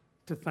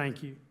 to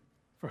thank you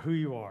for who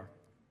you are.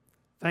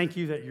 Thank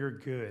you that you're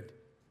good,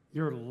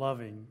 you're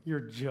loving, you're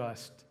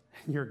just,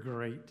 and you're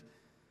great.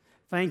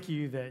 Thank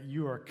you that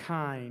you are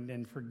kind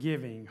and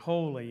forgiving,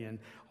 holy, and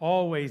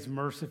always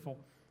merciful.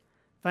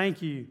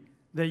 Thank you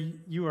that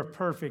you are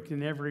perfect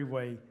in every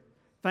way.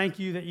 Thank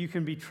you that you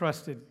can be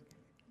trusted.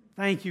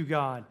 Thank you,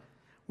 God.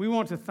 We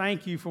want to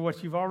thank you for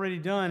what you've already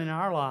done in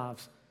our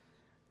lives.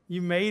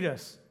 You made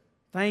us.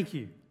 Thank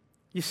you.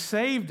 You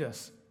saved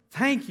us.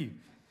 Thank you.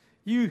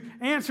 You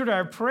answered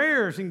our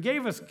prayers and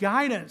gave us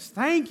guidance.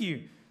 Thank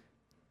you.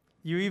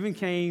 You even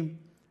came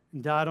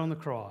and died on the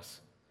cross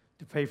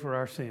to pay for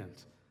our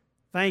sins.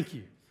 Thank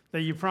you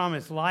that you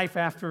promised life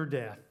after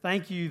death.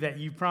 Thank you that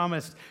you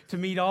promised to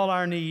meet all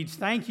our needs.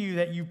 Thank you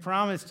that you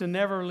promised to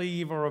never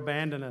leave or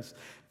abandon us.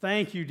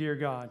 Thank you, dear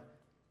God.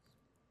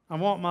 I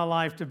want my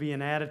life to be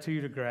an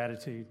attitude of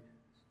gratitude.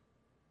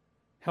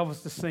 Help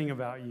us to sing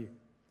about you,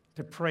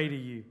 to pray to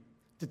you,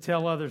 to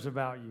tell others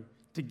about you,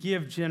 to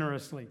give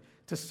generously,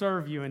 to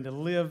serve you, and to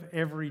live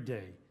every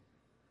day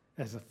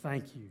as a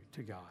thank you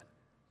to God.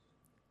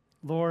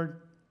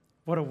 Lord,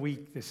 what a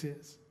week this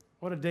is.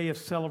 What a day of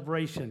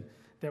celebration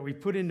that we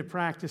put into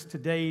practice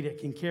today that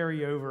can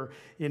carry over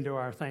into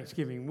our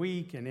Thanksgiving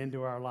week and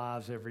into our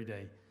lives every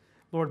day.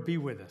 Lord, be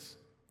with us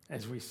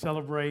as we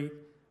celebrate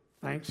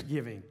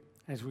Thanksgiving,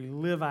 as we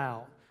live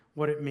out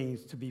what it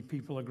means to be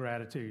people of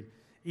gratitude.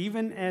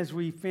 Even as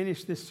we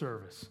finish this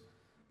service,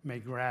 may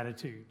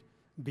gratitude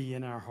be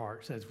in our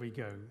hearts as we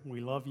go.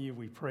 We love you,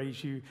 we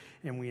praise you,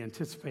 and we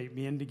anticipate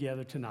being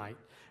together tonight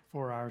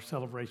for our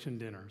celebration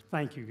dinner.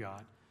 Thank you,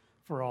 God,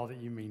 for all that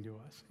you mean to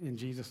us. In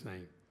Jesus'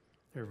 name,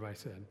 everybody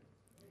said,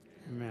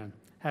 amen.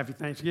 Happy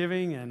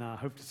Thanksgiving, and I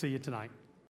hope to see you tonight.